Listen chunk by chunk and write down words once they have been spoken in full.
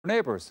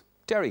Neighbours,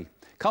 Derry.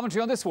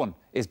 Commentary on this one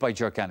is by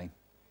Jerk Ganning.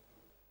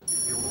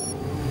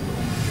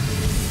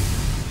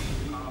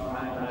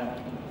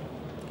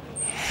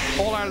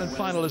 All-Ireland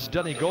finalist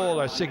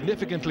Donegal are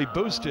significantly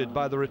boosted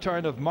by the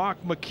return of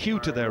Mark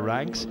McHugh to their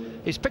ranks.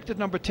 He's picked at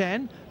number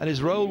 10 and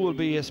his role will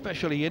be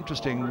especially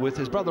interesting with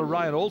his brother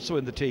Ryan also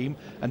in the team,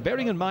 and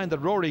bearing in mind that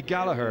Rory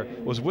Gallagher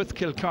was with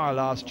Kilcar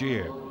last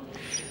year.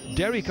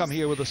 Derry come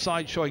here with a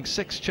side showing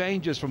 6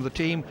 changes from the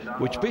team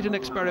which beat an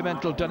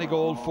experimental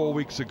Donegal 4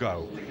 weeks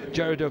ago.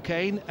 Jared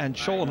O'Kane and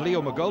Sean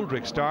Leo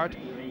McGoldrick start,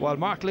 while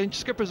Mark Lynch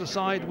skippers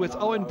aside with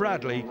Owen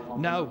Bradley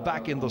now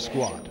back in the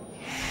squad.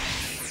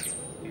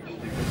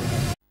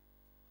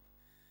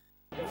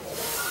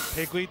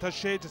 Peguita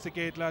shade is a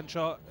gate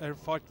lancha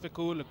fight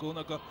Vicool,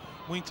 Laguna go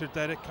winter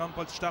Derek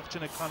Campbell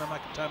Stachchin Conor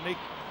McTamney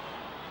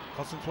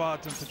Cousin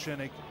Twads and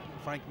Chinik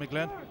Frank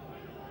McGlenn.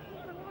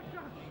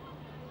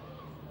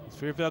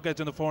 Fear Vega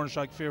in the foreign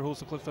shag fear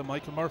host Cliff and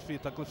Michael Murphy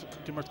that Cliff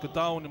Gimmert go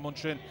down in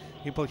Munchin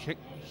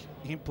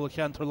Himpel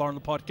Cantor Lauren the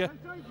Podke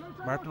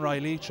Martin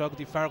Riley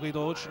Chagdi Farley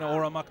Dodge and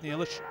Ora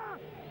McNeilish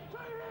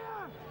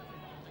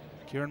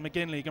Kieran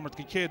McGinley Gimmert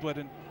go kid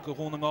with go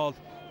honing all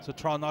so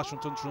Tron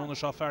Nashington Trona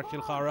Shaw Fair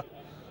Kilcara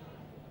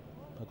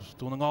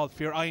doing all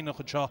fear Einach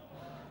and Shaw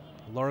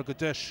Laura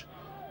Gadish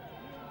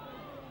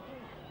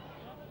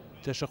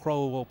Dish a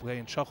crow up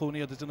playing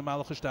Shahuni is in the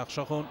Malachistach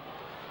Shahun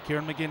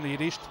Kieran McGinley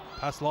reached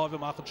pass Love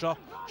Machan Shaw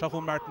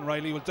Shahun Martin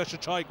Riley will dish a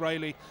chai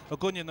Riley a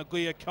gunyan a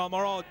guya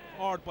camera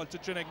hard ball to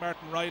Chinig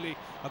Martin Riley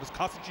agus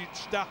Cassidy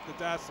stack the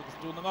das agus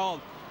doing all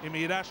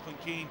Imi Ashton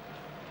Keen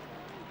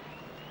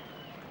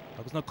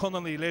agus na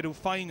Connolly ledu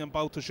fine and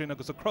bout to shin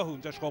agus a crow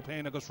and dish go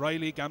pain agus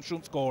Riley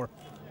Gamshun score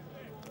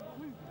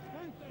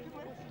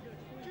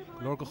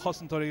Lorga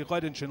Hossentori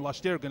Guidenshin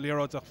last year gan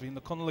Lero Dachvin the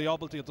Connolly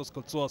Obalty at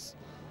Duskal Sus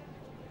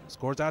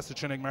scores as to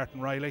Chinig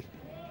Martin Riley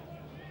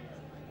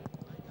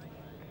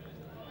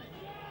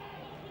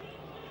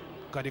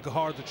Gadi go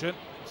hard the chin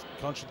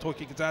Conscious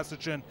Toki gets as the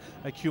chin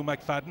like Hugh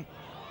McFadden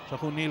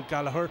Shahun Neil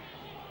Gallagher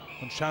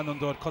and Shannon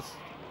Dodd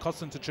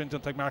Cousin to chin to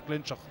take Mark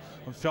Lynch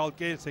and Fjall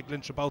Gale take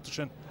Lynch about the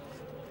chin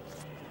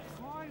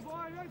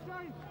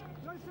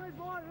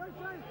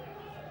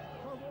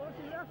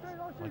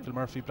Michael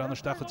Murphy Branner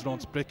Stach at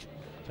Ron's brick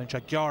Lynch a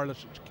Garl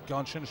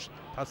Ganshin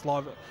pass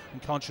live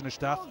and Conscious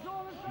Stach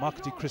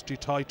Makti Christy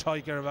Ty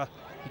Gerva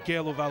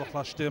Gale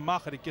Valklash de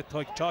Macher get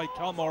Ty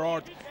Calmar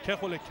Ard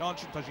Kehole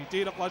Conscious Tashi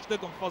Dida Clash de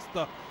Gun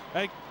Fosta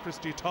Egg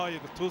Christy Ty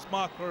Tus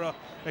Makera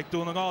Egg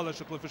Donegal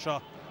as a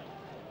Cliffisha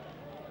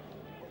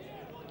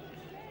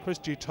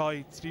Christy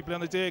Ty 3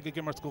 blend a day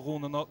Gimmert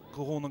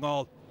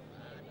Gohonegal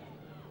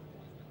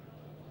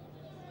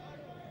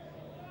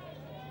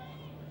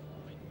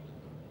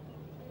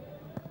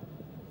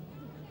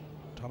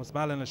Thomas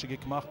Mallon as she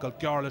get Machgal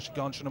Garlish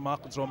Ganshin and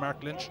Mach and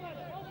Mark Lynch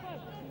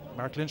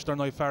Mark Lynch there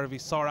now Farvey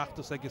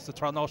Sarachtus agus the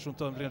Tranashun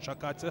to Brian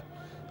Shakatse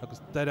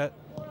agus dere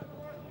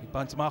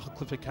Bant Mach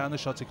Cliff Canna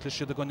shot to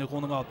Clish the gun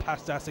running all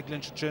past Asik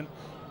Lynch chin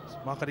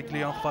Machari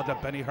Cleon Father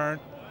Benny Hearn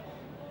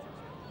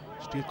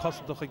Steel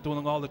Custom to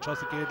doing all the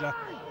Chelsea Gadla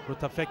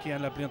Rutafeki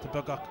and Brian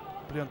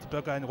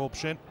Bugga and Rob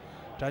Shin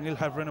Daniel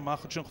Heverin and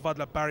Machachin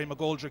Fadla Barry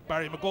McGoldrick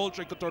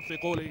got third for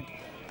goalie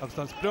agus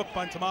dan Brook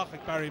Bant Mach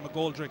Barry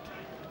McGoldrick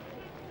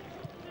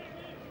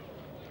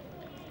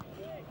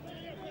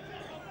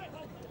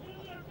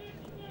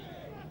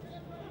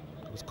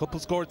Couple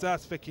scored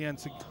as Vicky and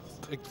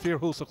fear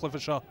who's a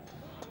Cliffishaw.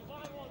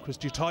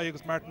 Christy Ty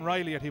agus Martin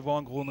Riley at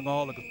Yvonne going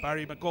all agus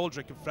Barry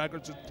McGoldrick and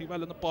Fragrance and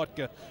Tivel in the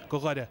Podke go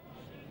rede.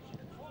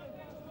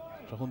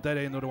 Shahun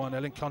Dere another one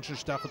Ellen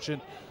Conscious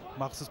Stachelchin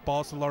Max's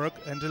boss and Loruk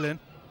Endelin.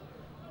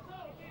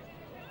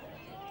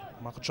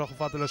 Machan Shach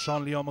Fadela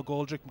Sean Leo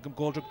McGoldrick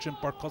McGoldrick Chin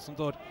Bart Cousin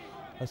Dod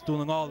as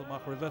doing all the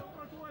Mach River.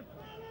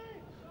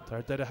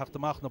 Third Dere have to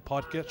Mach no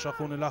Podke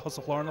Shahun Lahos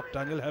of Lornock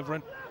Daniel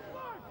Heverin.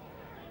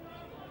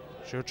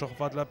 Sure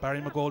Fadla, Barry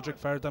McGoldrick,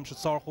 Fairdam should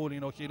saw holy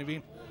no Kinevine.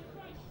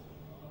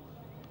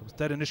 It was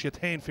dead initiate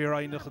Hain fear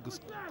I agus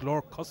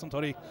Glor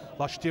Cussentory,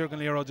 Lash Tirgan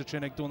Lero de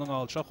Chinik doing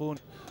all, Shahun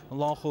and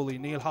Long Holy,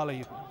 Neil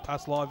Halley,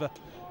 Pass Live, and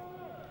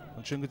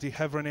Chingati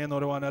Heverin in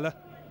or one Ella.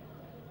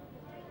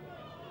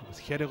 It was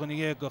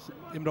Herigonier,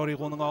 Imrori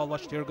running all,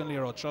 Lash Tirgan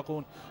Lero,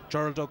 Shahun,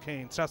 Gerald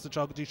O'Kane, Trassa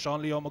Chagati,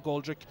 Sean Leo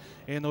McGoldrick,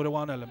 in or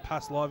one Ella, and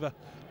Pass Live,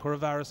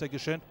 Curavaris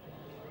Egishin.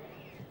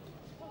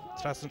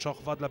 Trassan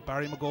Fadla,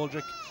 Barry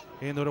McGoldrick,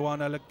 in the one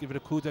give it a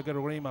coup de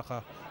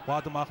Garrimacha,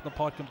 Wadamach, the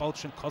Podkin,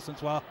 Bouchin,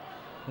 Cousins,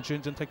 and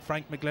Shinton take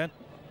Frank McGlenn.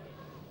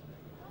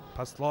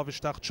 Pass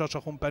Lavish Dach,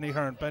 Chachum, Benny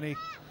Hearn, Benny,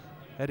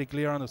 Eddie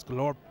Glearon, as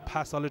Galore,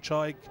 pass all the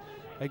Chig,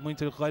 Egg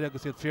to the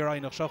Gaidagus, yet Fear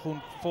Ein,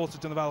 Shahun, forced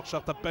it in the Valk,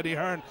 shot at Benny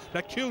Hearn,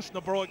 the Kush,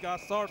 no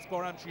broadcast, Star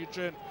score, and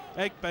Chin,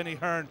 Egg Benny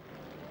Hearn.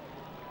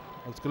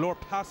 As Galore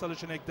pass all the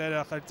Chinik,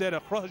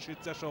 Dera, Crush,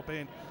 it's a shop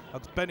in,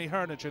 as Benny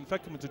Hearn, and Chin,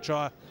 Feckum to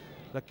Cha,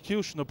 the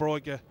Kush, no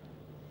broadcast.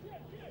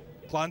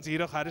 Plans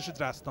hier had is het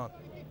rest dan.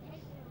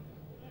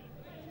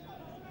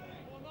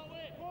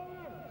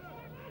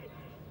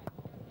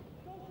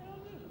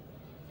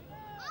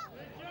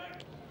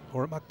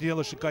 Or McNeil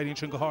is guiding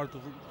Chingahard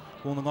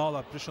going all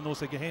that Brishan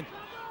knows again.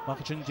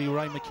 Machachin di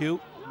Ryan McHugh.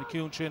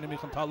 McHugh chin and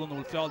Michan Talon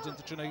will fields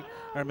into chin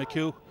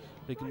McHugh.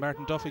 Like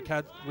Martin Duffy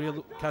cad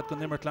go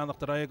nimmer clanach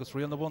the Agus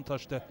real na one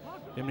touch the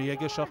Imri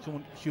Ege Shock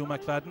Hugh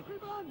McFadden.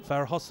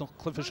 Fair Hustle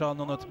Cliffishaw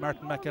on it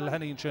Martin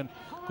McElhenney chin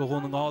go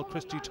running all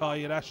Christy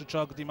Toy at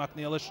Ashachog di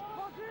McNeilish.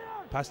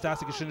 Past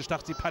Dasik Shin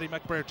Stachti Paddy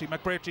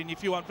McBurty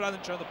if you want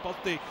Fralincher the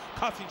Putti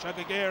Cassin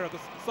Chagagare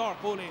agus Sar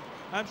Colleen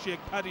Amshik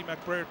Paddy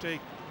McBurty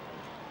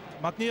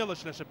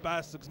McNeilish leis a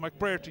bass agus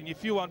McBurty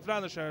if you want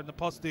Fralincher the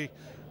Putti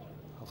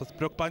agus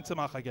Brook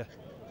Bansamach again.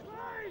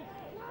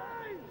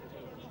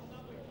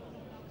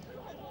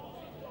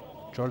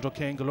 Gerald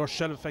O'Kane, Galore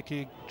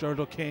Shelfecki,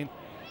 Gerald O'Kane,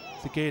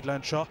 the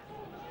Gateland shot.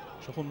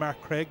 Shachun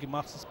Mark Craig,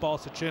 Max's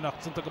boss at Chin,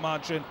 Santa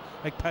Gaman Chin,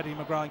 like Paddy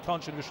McGrath and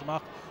Conchin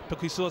Vishamach,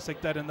 Pequisos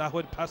like that in that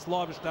would pass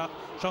Lavish that.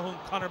 Shachun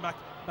Connor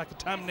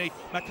McAtamney,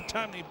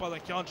 but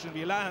like Conchin,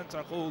 Vilahans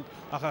are hold,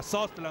 Aka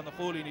Sostel on the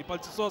Holini,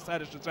 but Sos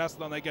had it to dress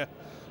on like a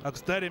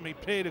steady me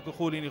played a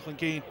Holini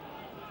Hunkin.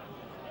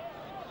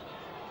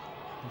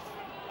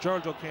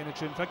 Gerald O'Kane and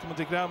Chin, Feckum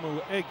de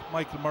Gramu, Egg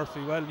Michael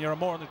Murphy, well, near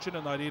more on the Chin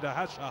and I need a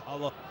Hasha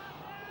Hollow.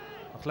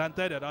 Clan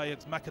dead at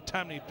Ajax,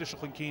 Macatamney,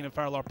 Bishop Keen and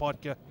Farlar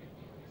Podka.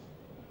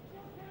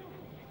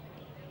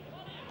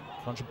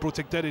 Contra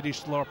Brutek dead at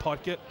East Lord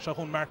Podka,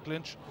 Shahun Mark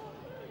Lynch.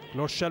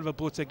 Lord Shelva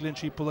Brutek Lynch,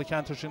 he pull a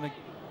canter in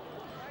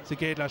the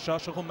gate la shot,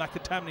 Shahun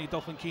Macatamney,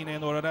 Duffin Keen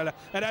and Orella,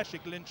 and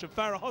Ashik Lynch and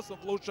Farah Hustle,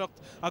 Blowshock,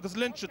 Agus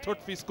Lynch, a third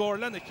fee score,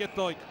 Lenny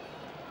Kitloik.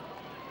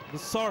 The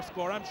source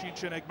score, Amshin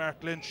Chinek,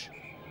 Mark Lynch.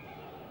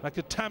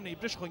 Macatamney,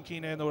 Bishop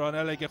Keen and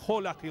Orella, get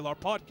Holaki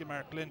Lord Podka,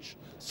 Mark Lynch,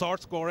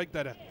 source score, egg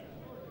that.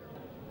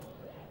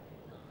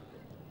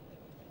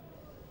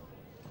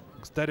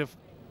 Instead of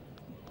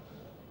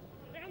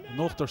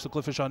Nochter sa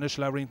Cliffish on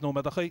Ishla Rint no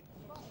Medachai.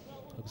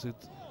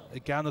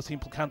 Again, the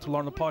simple can't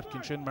learn the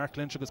Potkin Chin, Mark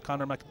Lynch, agus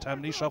Connor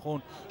McTamney,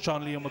 Shahun,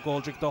 Sean Liam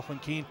McGoldrick, Duffin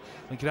Keen,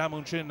 and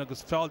Gramun Chin,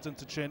 agus Falls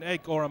into Chin,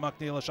 Egg, Ora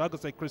McNeilish,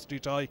 agus like Christy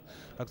Toy,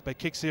 agus by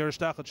Kicks here,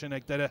 Stachel Chin,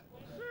 Egg Dede.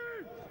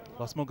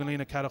 Las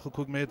Mugalina Carach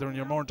Cook Mader, and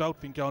you're more doubt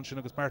being gone, Chin,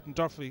 agus Martin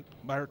Duffy,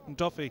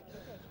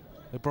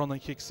 a Brun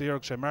and Kicks here,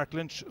 Mark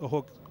Lynch, a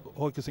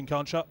hook is in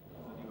Concha.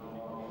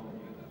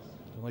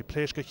 My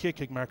place go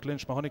kick Mark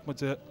Lynch, my honey with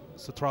the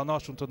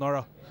Satranashun to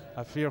Nora.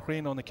 I fear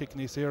green on the kick in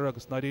the Sierra,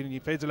 because Nadine, you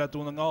fades a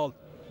doing all.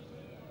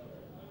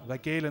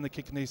 Like Gale in the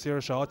kick in the Sierra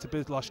shot, it's a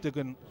bit lost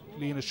again,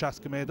 Lena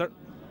Shaskamader.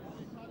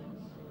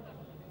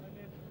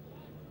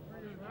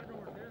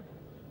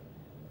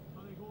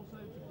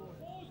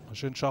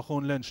 Shin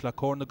Shahun Lynch, La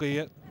Corna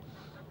Gaya.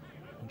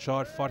 And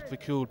shot Fort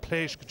Vicul,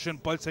 place Chin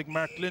Balsig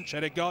Mark Lynch,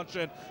 and a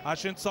Gonshin,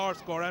 Ashin Sar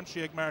score,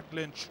 Amshig Mark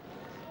Lynch.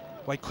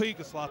 Why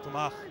Quigas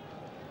Latamach.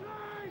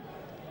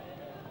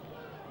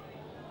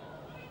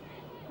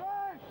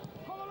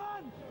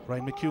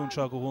 Ryan McHugh and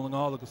Shago holding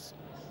all agus.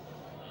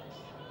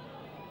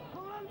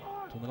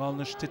 Donegal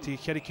nish titi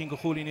Kerry King go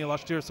holy near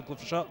last year so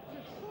Cliff shot.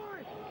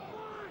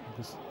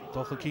 Agus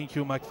Dochel King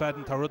Hugh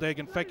McFadden Tarudeg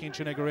and Feckin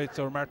Chinegarates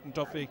or Martin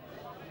Duffy.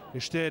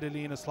 Ishted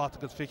Elena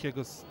Slatagas Ficky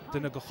agus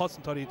Dinna go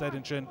Hosson Tori dead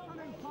in Chin.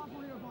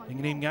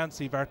 Ingnim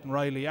Yancy Barton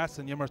Riley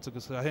Assen Yimmert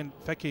agus Hen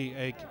Fecky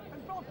egg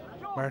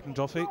Martin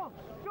Duffy.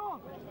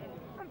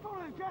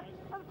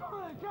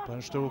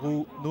 Banster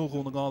who no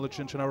holding all the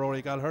Chin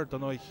Chinarori gal hurt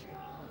the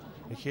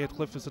Ik heet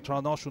Cliff is a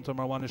Tranashun to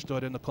Marwan is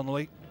in the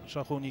Connolly.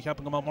 Shahun, you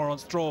happen to come more on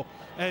straw.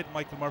 Ed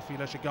Michael Murphy,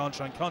 Lesha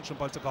Gansha, and Conscience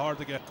by the hard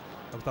again.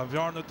 Of the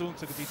Varna Dun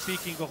to the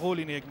seeking the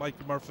holy egg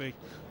Michael Murphy.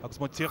 Of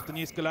my Tirk the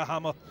Niskala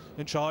Hammer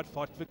in charge,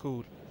 fought the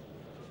cool.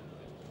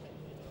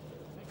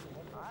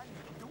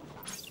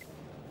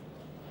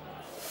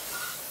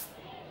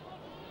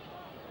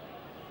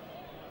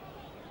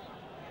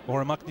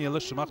 Or a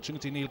McNeilish, matching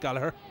to Neil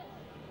Gallagher.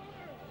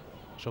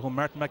 Shahun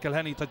Martin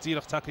McElhenney,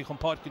 Tadzirach Taki from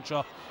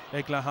Podkinshaw,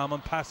 Egla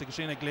Hammond, passing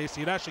Shane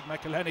Glacy, Rashik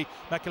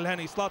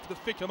McElhenney, slot to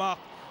Fick him off.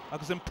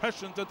 Agus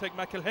impression to take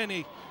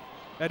McElhenney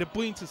at a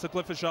point to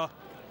Cliffishaw.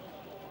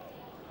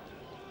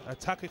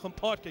 Taki from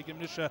Podkig,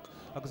 Gimnisha,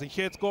 Agus in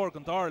Heads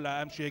Gorgon,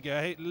 Darla,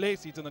 Amshig,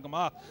 Lacey to the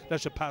Gama,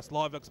 let's pass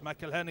Lovex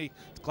McElhenney,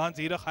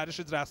 Glanzirach,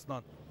 Hadish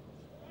Rasnan.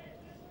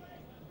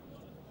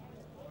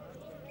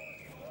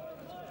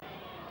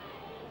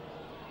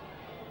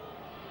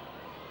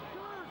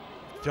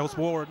 Joust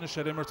Ward,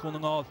 Nisha Immert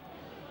winning all.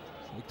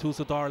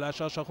 Tusa Darla,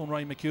 Shachun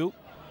Ryan McHugh.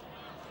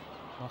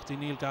 Machti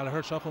Neil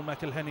Gallagher, Shachun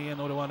McElhenney and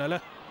Odawan Ella.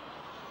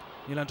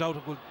 Neil and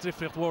Dowd will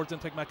different words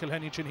and take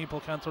McElhenney, Chin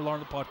Himple, Cantor,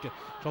 Lorna Podka.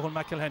 Shachun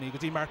McElhenney,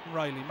 goes Martin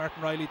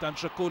Riley, Dan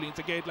Shakuli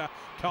into Gadla,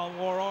 Calm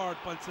War Ard,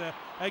 but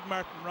Egg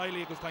Martin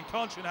Riley, goes Dan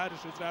Conchin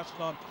Hadish is last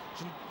on.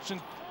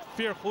 Shin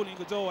Fear Holding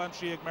Godo, and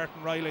she Egg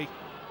Martin Riley.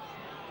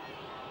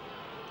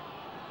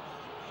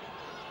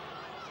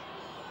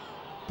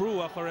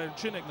 Brew after a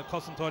Chinnig na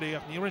Cousin Tori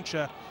af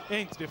Nirincha,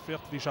 ain't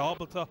different, Visha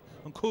Abelta,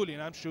 and Cooley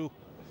and Amshu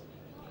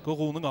go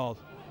running all.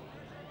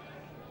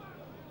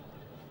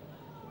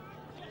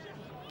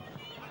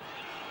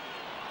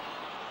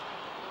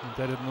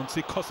 They didn't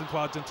see cussing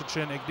towards into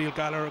chin. Neil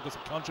Gallagher agus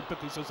conscious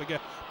pickles so again.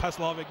 Pass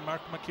Lovig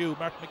Mark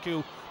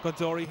McHugh.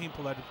 Gonzori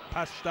Himple had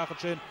pass stack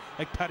chin.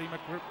 Like Paddy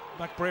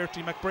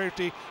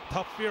McBrearty.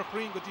 Top fear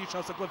green good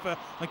shots a glypha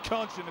and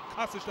conscious and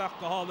cassish stack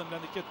go Holland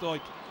and the kid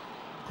doig.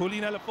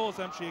 Colleen Elefos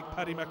MC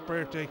Paddy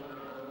McBrearty.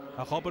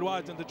 A hobber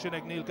wide in the chin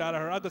Neil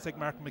Gallagher agus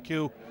Mark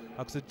McHugh.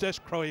 Agus a dish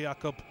Croy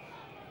Jacob.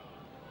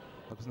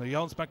 Agus na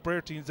Jans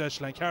McBrearty in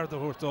Zesh Lang Cardo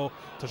Hurto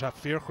to have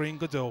fear green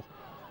go do.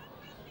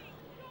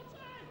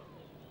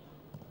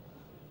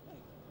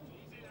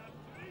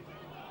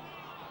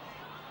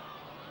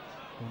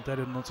 There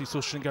didn't see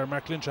Sushinger,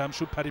 Mark Lynch, I'm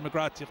sure Paddy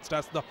McGrath,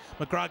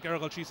 McGrath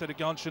Ergal, she said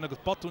again, she agus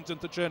buttons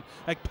into chin,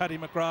 like Paddy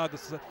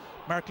McGrath,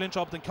 Mark Lynch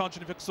up in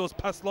conscious if it's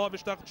pass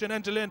Lavish, that chin,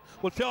 Angelin,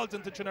 will field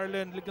into chin,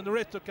 Erlin, lick in the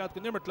rest of Cat,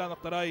 Nimmer Clan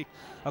of the eye,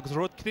 agus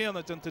Rod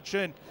Creanat into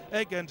chin,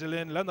 egg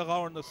Angelin,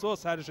 Lenagauer, and the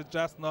sauce had it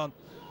just on.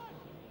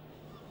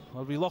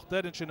 Well, we locked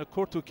that in chin, a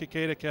Kurtu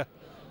Kikerika.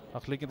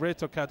 Ach liegen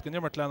Reto Cat gan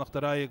immer nach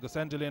der Reihe gus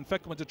Angelin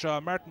Feckman de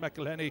Cha Martin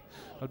McElhenney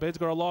al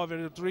beter a law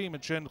ver dream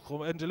and chin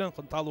Angelin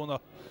gan talona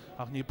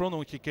ach ni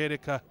Bruno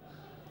Kikerika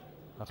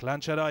ach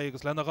Lancherai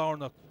gus Lena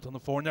Gaurna ton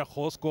fornia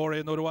go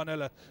score no one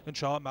elle in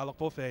Cha Malach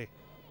Buffet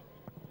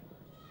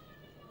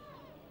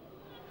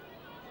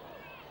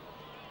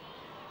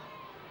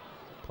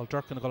Paul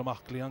Durkin go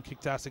mach Leon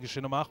kick tasig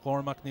sin mach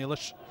or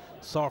McNeilish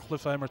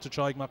Sarchlifheimer to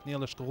try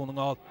McNeilish go on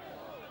all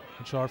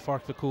in Char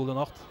Fark the cool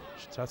nacht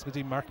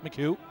tasig Mark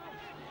McHugh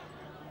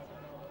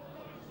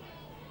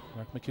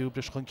Mark McHugh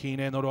bris chun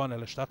cíine nó rán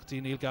eile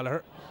stachtaí Neil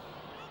Gallagher.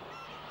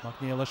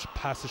 McNeilish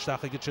pass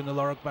isteach ag sin na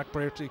Lorg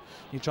McBrearty.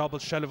 Ní jobal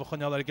sellh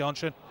chuneal ar gan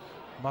sin.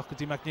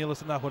 Macatí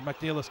McNeilish na hud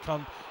McNeilish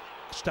can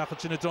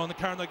stachad sin na drón na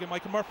carna ag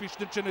Michael Murphy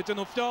snip sin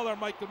dinu fiall ar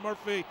Michael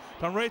Murphy.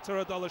 Tan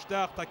réitar a dal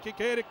isteach tá kick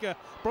Erika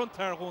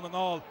Bruntar gún an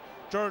all.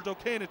 George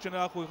O'Kane sin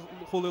a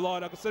chulí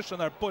láir agus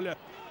sin ar bulle.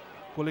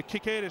 Gúil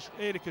kick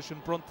Erika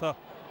sin Brunta.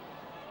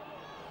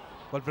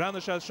 Well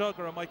Brandon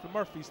Sugar and Michael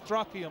Murphy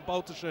Strachey and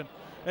Bautishin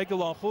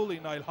Egelon Hooley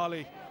Niall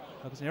Holly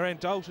agus ní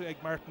doubt ag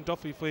Martin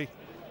Duffy faoi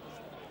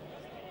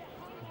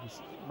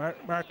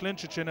Mark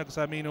Lynch sin agus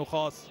Amino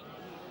Chas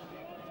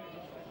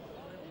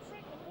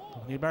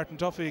ní Martin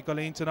Duffy go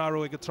líonn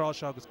aro ag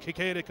trás agus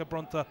Kicéiric a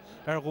brunta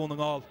ar gún an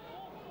gáil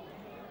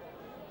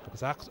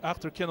agus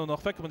achtar cinú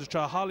nach feicim de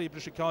tra Holly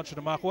bris cáin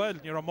amach well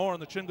ní a mór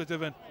an na sin go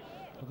divan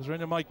agus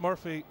rinne Mike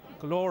Murphy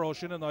golóir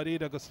sin an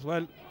áide agus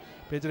well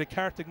beidir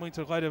cartig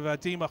muintear gaiide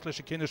bheith dímach leis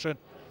a cinne sin.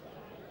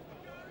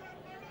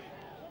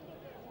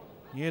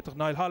 Níach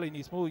Niall Holly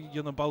níos mó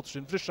dionn an báut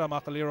sin bhris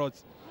amach a líróid.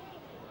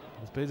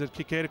 Agus beidir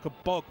Kicéiric a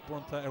bog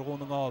brunta ar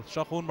gún an gáil.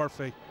 Seachún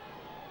Murphy.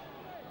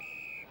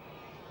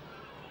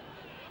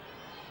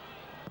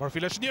 Murphy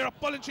leis níor a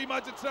ballin sí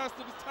maid tras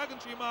agus tagan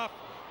sí amach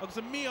agus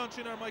a míon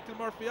sin ar Michael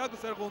Murphy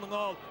agus ar gún an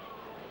gáil.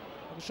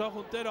 Agus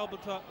seachún dead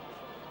albalta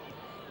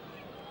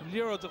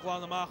líróid a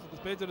gláán amach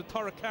agus beidir a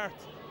tar a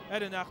cart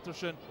ar an achtar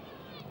sin.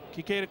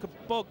 Kicéiric a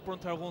bog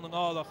brunta ar gún an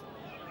gáil ach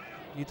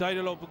ní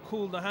daidir lo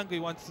cool na hangaí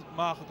want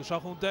mach agus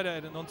seachún dead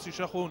ar an ansí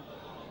seachún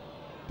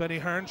Benny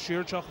Hearn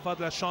siúr teach fad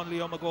le Sean Lee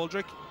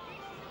McGoldrick.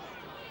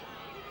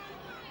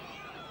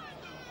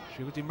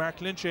 Siú go dtí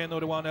Mark Lynch nó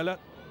de bháin eile.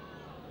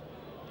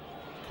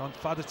 Can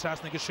fad a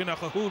trasna go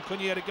sinach a húl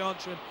chuní ar a gan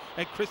sin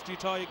ag Christy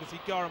Ty agus í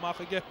gar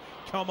amach aige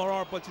Camar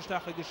Arbalt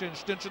isteach agus sin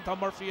stinsin tá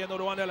Murphy nó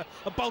de bháin eile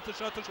a bauta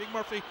se tar sig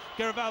Murphy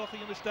gur bhealach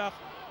í isteach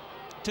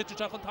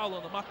Titteach an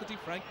talon amach go dtí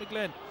Frank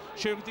McGlenn.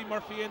 Siúr go dtí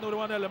Murphy nó de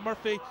bháin eile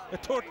Murphy a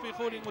tuairt fao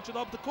chóirín mu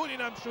ab de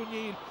cóirín amsú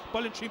níl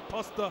ballin sin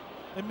posta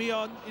and me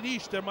on in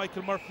each there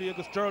Michael Murphy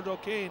agus Gerald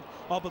O'Kane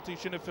Abelty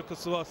sin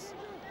ficus us.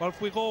 Well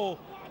if we go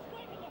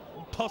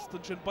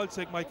Tustin sin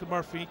balseg Michael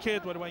Murphy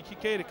kid where when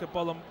Kicéiric a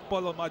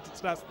bollam might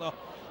strasna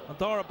and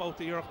dar about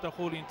the York the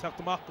holy tak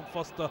the mac and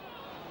fosta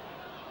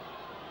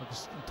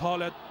agus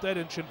tala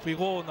dead sin fi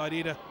go na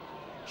ide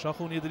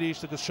Shachuni the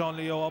each agus Sean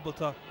Leo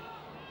Abelta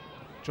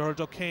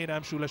Gerald O'Kane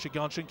amsú leis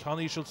gan sin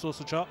caníisiil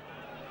sosacha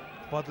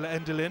bad le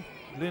endilin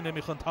Lynn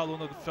mi chan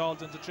talún agus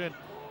fáil in the chin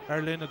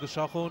Erlin agus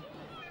Shachún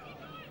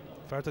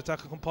Fair to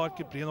tackle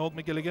compart Brian Old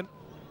McGilligan.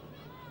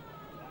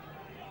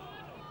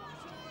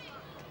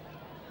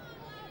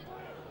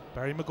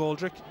 Barry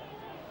McGoldrick.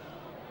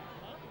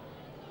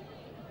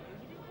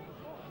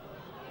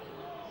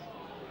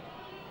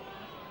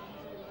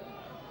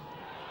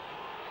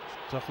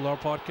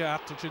 Tachlar Parka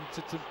after chin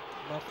Titim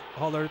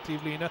Holler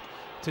Tivlina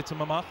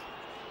Titimamach.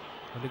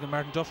 Ligan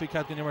Martin Duffy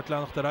cat gan immer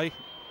tlanach the right.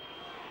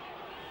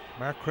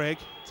 Mark Craig,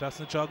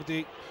 Sasson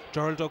Chagdi,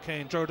 Gerald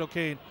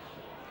O'Kane.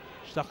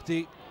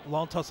 Stachti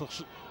Long tussle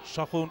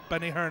Shachun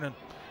Benny Hernan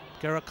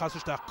Gera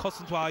Kasustach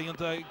Cossentwai and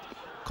the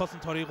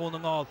Cossentori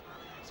going all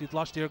see it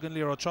last year again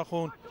Lero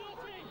Chachun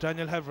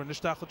Daniel Heverin the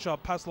Stachel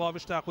Chop Pass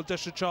Lavistach will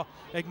dish Chop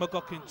Egg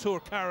McGuckin Tour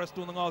Caris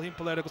doing all him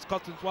Polaris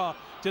Cossentwai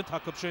didn't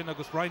hack up Shane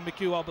Agus Ryan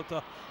McHugh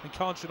Alberta and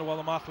Conchina while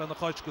the Machlan the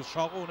Kochkas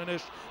Shachun and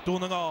Ish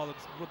doing all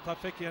it's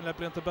Rutafiki and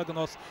Lebrenta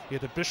Beganos he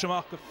had the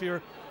Bishamach of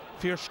Fear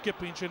fear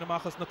skipping sin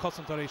amachas na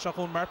cosintary.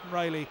 Shachon Martin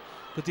Riley,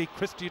 Goody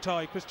Christy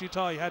Toy,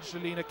 had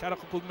Shalina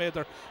Caracapug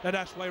Mader, and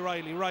Ashway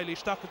Riley,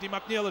 Stackety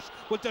McNeilish,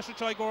 will Desha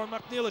Try Goran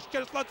McNeilish,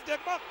 Keres Lots Deck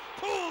Mac,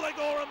 cool like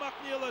Goran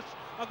McNeilish,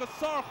 Agus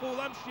Sarko,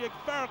 Lamshiek,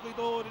 Farkley,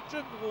 though, the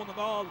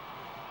Jingle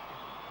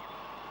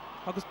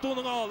Agus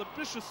Donegal, the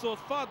British so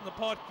fad in the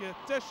podcast,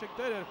 Deshik,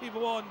 there, he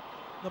won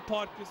the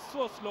podcast,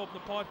 so slow in the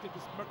podcast,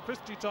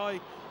 Christy Toy,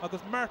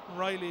 Agus Martin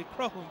Riley,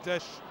 Crowhun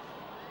Desh.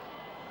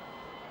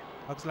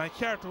 Agus lein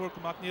cheart work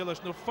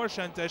McNeilish no first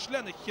and Desh,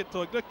 Lenny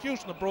Hitto, the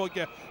Cush na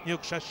Broge,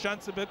 Nuke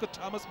chance a bit,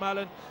 Thomas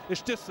Mallon,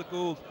 is this a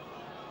goal?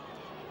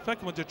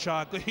 Feckman de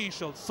Chag, the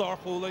Heschel,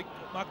 Sarko like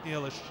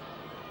McNeilish.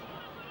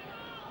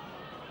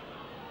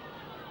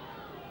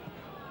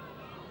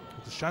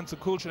 The chance of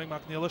cool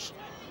McNeilish.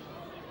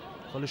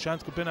 Well, the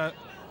chance could be a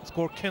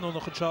score Ken on the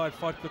child,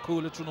 fight the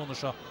cool at Junona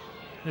shot.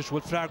 Nish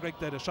will flag right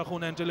there,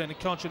 Shachon Angel and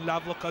Conscion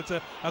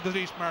Lavlock,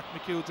 Agarish Mark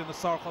McHugh in the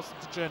Sarkos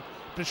to Jen,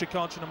 Brisha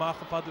Conscion and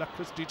Machapad like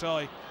Christy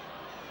Toy.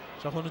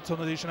 Shachon and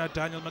Tonadishan at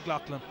Daniel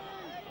McLaughlin.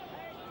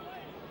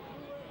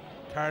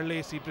 Carl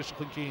Lacey, Brisha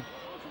Keane.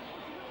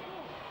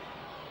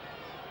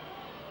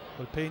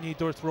 Well, Penny,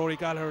 Dorth, Rory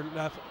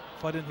Gallagher,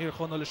 fight in here,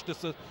 Honolish,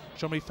 this is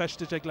Shomri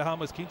Feshta,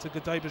 Jeglahamas, Keane to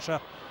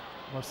Gadaibisha.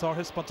 Mar saw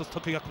his spontas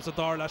tucking up the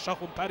Darla,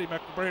 Shachon Paddy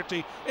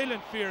McBurty, Ilan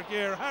Fear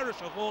Gear,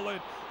 Harris of Holland,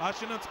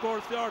 Ashinan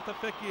scores the Arta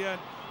Feki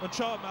and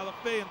Shaw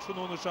Malafay and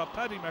Trunona shot,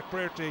 Paddy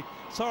McBurty,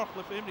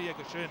 Sarcliffe Imri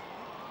Egashin.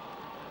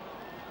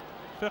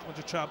 Fechman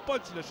to Chap,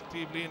 Budgelish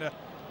team Lena.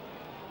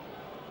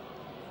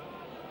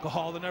 Go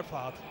hall in their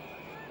fad.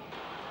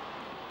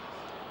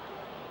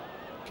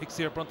 Kicks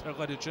here, Brunter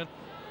Gadichin.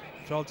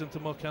 Falls into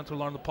Mulcanter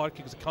Lorna Park,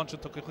 because the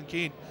Conscience took a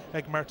Keen,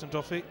 Egg Martin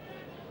Duffy.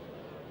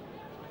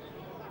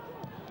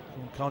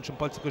 Conscience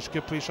Baltic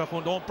Skipper,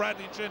 Shachon, Don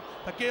Bradley, Chin,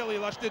 Pageli,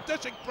 Lash,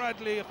 Dishing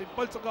Bradley, if he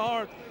Baltic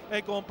hard,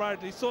 Egg on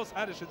Bradley, Sos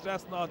Haddish, it's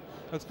just not,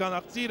 it's gone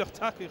off Zidach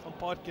Taki on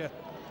Podke.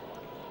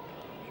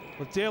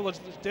 But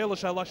Dale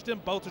shall lash him,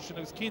 Boutish, and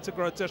it was keen to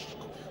grow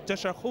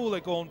Desha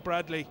Hule going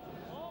Bradley.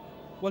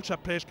 Well,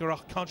 Chap Presh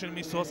Garach, Conscience,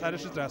 me Sos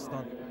Haddish, it's just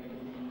not.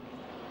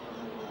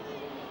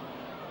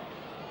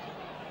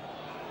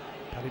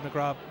 Paddy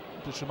McGrath,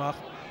 Bishamach,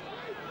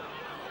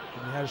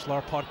 and he has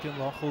Lar Podkin,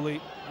 Law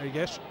Hule, I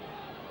guess.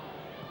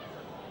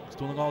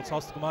 Donegal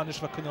toss to Commandish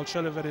for Kunyal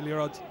Shella very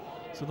Lirod.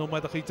 So no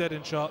matter he did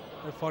in shot,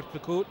 or Fort the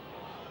Coot.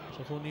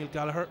 Shachon Neil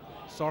Gallagher,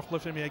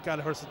 Sarcliffe and me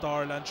Gallagher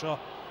Sadar Lanshaw.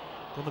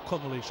 Donna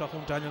Connolly,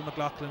 Shachon Daniel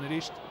McLaughlin at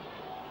East.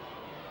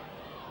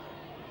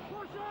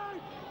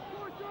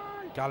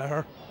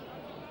 Gallagher.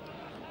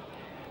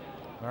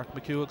 Mark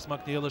McHugh,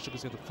 McNeilish, you can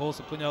see the Foss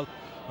of Kunyal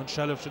and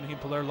Shella and him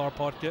pull their Lar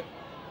Portgate.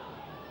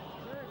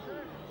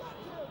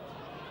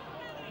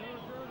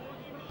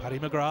 Paddy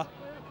McGrath.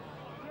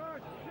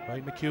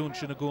 Ryan McHugh,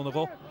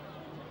 Shinagonago.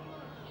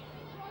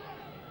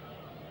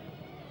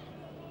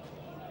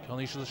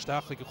 Conish the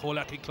Stach, like a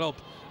Cholaki club,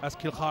 as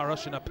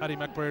Kilharash and a Paddy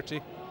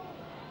McBurty.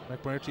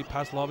 McBurty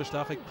pass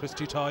Lovistach,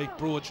 Christy Toy,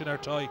 Bruach in her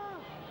Toy.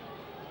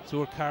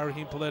 Sur Carr,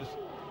 him pull it.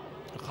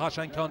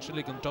 Hashan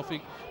Conchalik and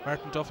Duffy,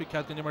 Martin Duffy,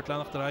 Cadgan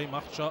Yammertlanach, the Eye,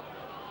 Mach shot.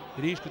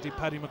 It is good to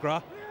Paddy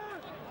McGrath.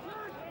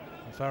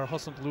 And Farah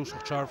Husson to lose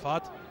Char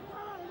Fad.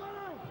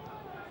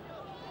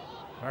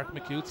 Mark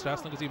McHugh,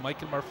 Strasna, see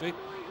Michael Murphy.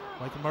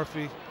 Michael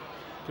Murphy,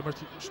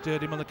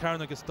 stead him on the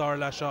Carna against Dar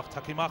Lashach,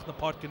 Taki Machna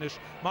Potkinish,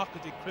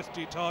 Machadi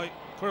Christy Toy,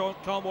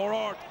 Come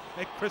Warart,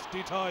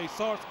 Christy Toy,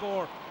 Source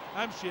Score,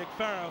 Amshik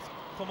Farrows,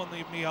 come on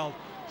the Neal,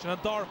 Shannon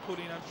Dar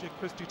Pudding, Amshik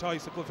Christy Toy,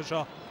 Sakulfa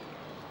Shaw.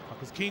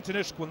 Agus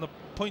Keentonish, when the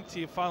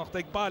pointy Fanach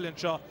Deg Balin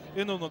Shaw,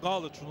 in on the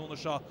Gala Trunona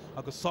Shaw,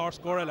 Agus Source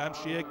Score,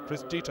 Amshik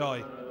Christy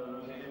Toy.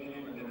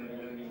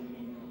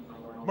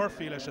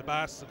 Murphy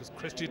Leshabas, Agus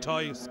Christy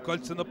Toy,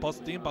 Skults in the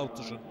Posti in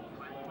Bautishan.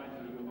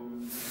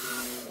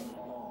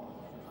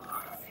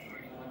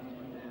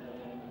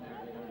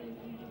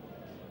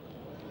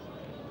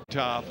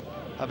 Half,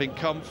 having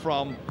come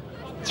from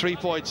 3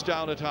 points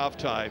down at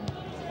half-time.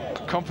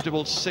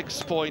 Comfortable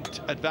 6-point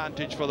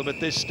advantage for them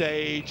at this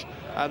stage,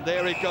 and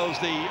there it goes,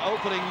 the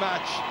opening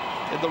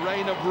match in the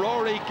reign of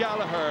Rory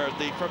Gallagher,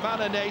 the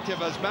Fermanagh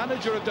native, as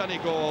manager of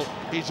Donegal.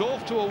 He's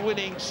off to a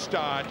winning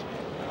start,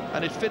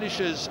 and it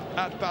finishes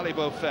at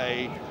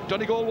Ballybofey.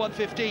 Donegal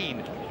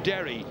 115,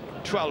 Derry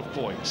 12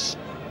 points.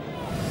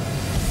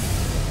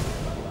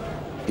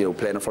 You know,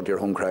 playing in front of your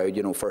home crowd,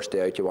 you know, first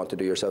day out, you want to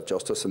do yourself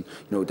justice, and,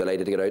 you know,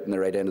 delighted to get out in the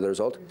right end of the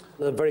result.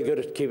 They're very good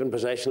at keeping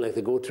possession, like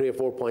they go 3 or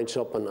 4 points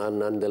up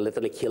and they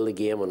literally kill the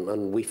game,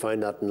 and we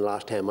found that in the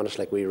last 10 minutes,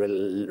 like we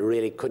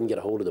really couldn't get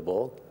a hold of the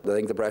ball. I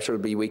think the pressure will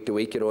be week to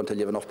week, you know, until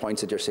you have enough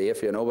points that you're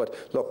safe, you know, but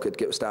look,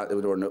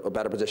 we're in a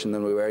better position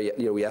than we were, you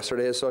know,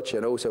 yesterday as such,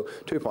 you know, so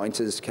 2 points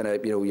is kind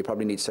of, you know, you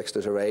probably need 6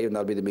 to survive, and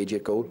that'll be the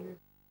immediate goal.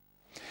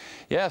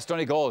 Yes,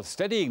 Donegal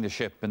steadying the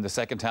ship in the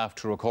second half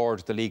to record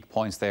the league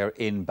points there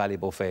in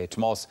Ballybofey.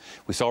 Tomas,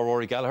 we saw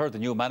Rory Gallagher, the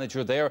new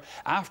manager there,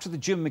 after the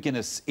Jim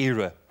McGuinness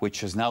era,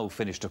 which has now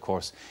finished, of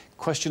course.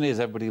 Question is,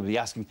 everybody will be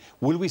asking,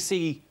 will we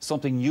see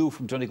something new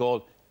from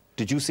Donegal?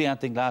 Did you see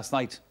anything last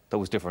night that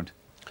was different?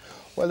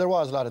 Well, there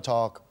was a lot of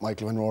talk,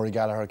 Michael, when Rory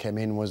Gallagher came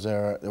in.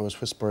 There was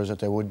whispers that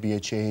there would be a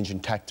change in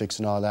tactics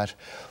and all that.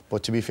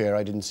 But to be fair,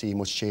 I didn't see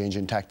much change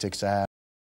in tactics.